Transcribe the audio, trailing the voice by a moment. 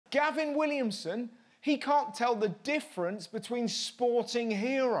Gavin Williamson, he can't tell the difference between sporting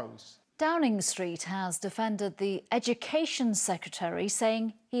heroes. Downing Street has defended the Education Secretary,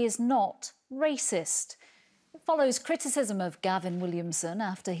 saying he is not racist. It follows criticism of Gavin Williamson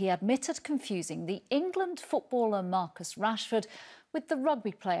after he admitted confusing the England footballer Marcus Rashford with the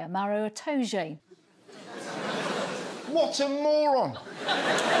rugby player Maro Itoje. What a moron!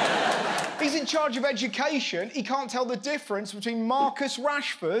 He's in charge of education. He can't tell the difference between Marcus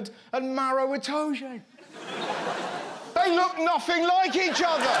Rashford and Maro Itoje. They look nothing like each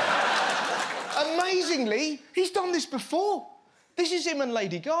other. Amazingly, he's done this before. This is him and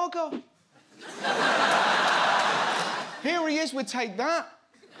Lady Gaga. Here he is with Take That.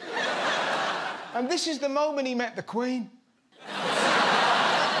 And this is the moment he met the Queen.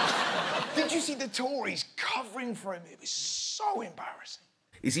 Did you see the Tories covering for him? It was so embarrassing.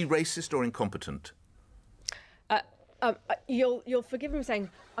 Is he racist or incompetent? You'll forgive him saying,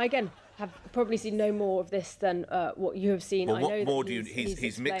 I, again, have probably seen no more of this than what you have seen. Well, I what know more that do you... He's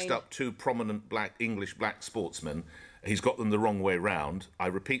explained... mixed up two prominent English black sportsmen. He's got them the wrong way round. I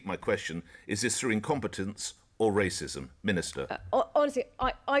repeat my question. Is this through incompetence or racism? Minister. Honestly,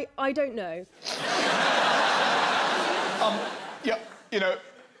 I don't know. Yeah, you know,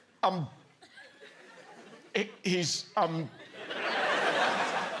 he's,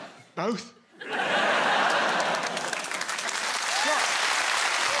 both.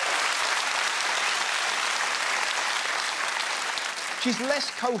 She's less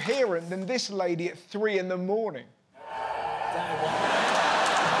coherent than this lady at 3 in the morning.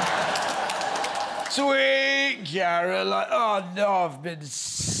 Sweet Caroline. Oh, no, I've been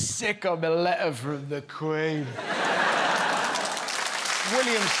sick of a letter from the Queen.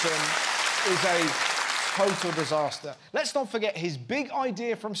 Williamson is a total disaster. Let's not forget his big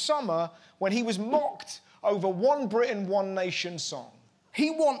idea from summer when he was mocked over One Britain, One Nation song.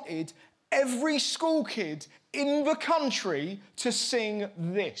 He wanted every school kid in the country to sing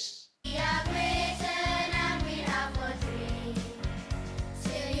this. We are Britain and we have a dream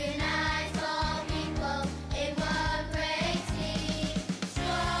to unite all people in one great team.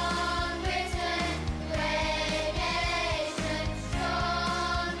 Strong Britain, great nation.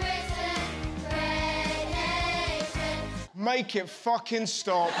 Strong Britain, great nation. Make it fucking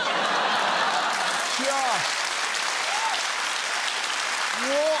stop. Just...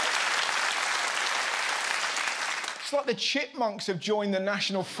 What? It's like the Chipmunks have joined the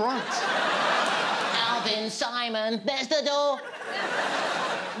National Front. Alvin, Simon, there's the door.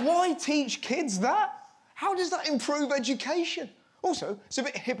 Why teach kids that? How does that improve education? Also, it's a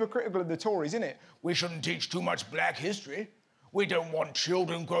bit hypocritical of the Tories, isn't it? We shouldn't teach too much black history. We don't want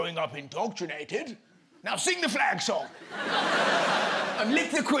children growing up indoctrinated. Now sing the flag song. And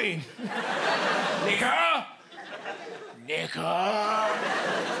lick the Queen. Lick her. Lick her.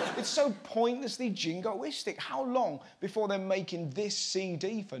 It's so pointlessly jingoistic. How long before they're making this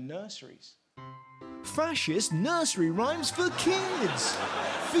CD for nurseries? Fascist nursery rhymes for kids,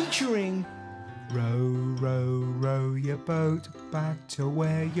 featuring row, row, row your boat back to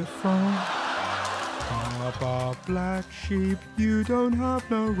where you're from. Bah, bah, black sheep, you don't have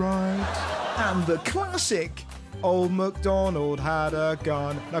no rights. And the classic, Old MacDonald had a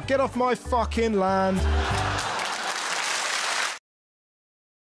gun. Now get off my fucking land.